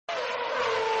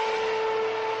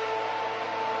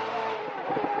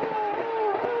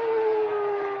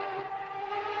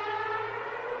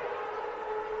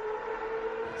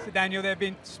So Daniel, there have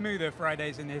been smoother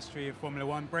Fridays in the history of Formula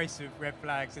One, brace of red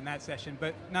flags in that session,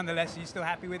 but nonetheless, are you still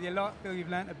happy with your lot? Feel you've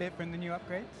learnt a bit from the new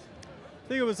upgrades? I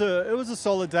think it was a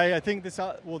solid day. I think this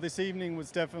evening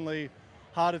was definitely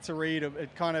harder to read.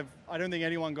 It kind of, I don't think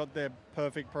anyone got their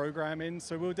perfect program in,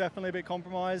 so we were definitely a bit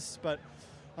compromised, but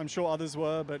I'm sure others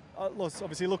were. But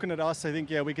obviously looking at us, I think,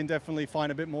 yeah, we can definitely find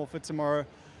a bit more for tomorrow.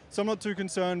 So I'm not too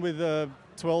concerned with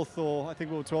 12th, or I think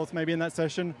we were 12th maybe in that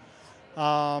session.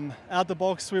 Out the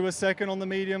box, we were second on the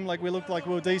medium. Like, we looked like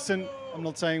we were decent. I'm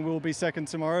not saying we'll be second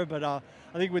tomorrow, but I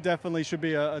think we definitely should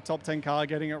be a top 10 car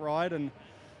getting it right. And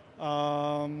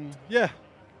yeah,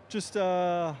 just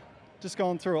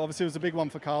going through. Obviously, it was a big one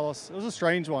for Carlos. It was a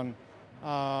strange one,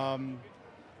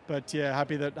 but yeah,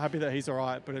 happy that he's all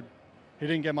right. But he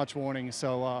didn't get much warning,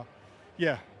 so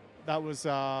yeah, that was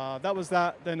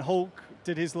that. Then Hulk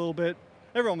did his little bit.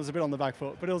 Everyone was a bit on the back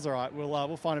foot, but it was all right.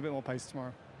 We'll find a bit more pace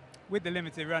tomorrow. With the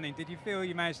limited running, did you feel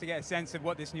you managed to get a sense of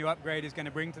what this new upgrade is going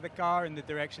to bring to the car and the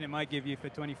direction it might give you for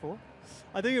 24?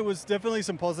 I think it was definitely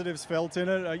some positives felt in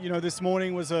it. You know, this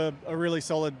morning was a really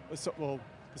solid, well,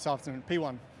 this afternoon,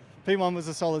 P1. P1 was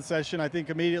a solid session. I think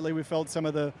immediately we felt some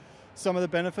of the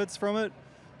benefits from it.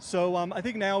 So I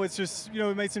think now it's just,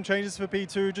 we made some changes for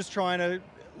P2, just trying to,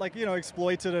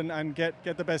 exploit it and get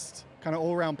the best kind of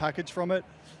all-round package from it.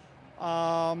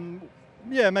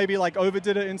 Yeah, maybe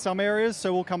overdid it in some areas,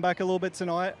 so we'll come back a little bit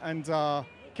tonight and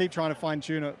keep trying to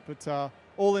fine-tune it. But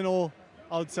all in all,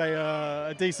 I would say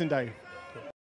a decent day.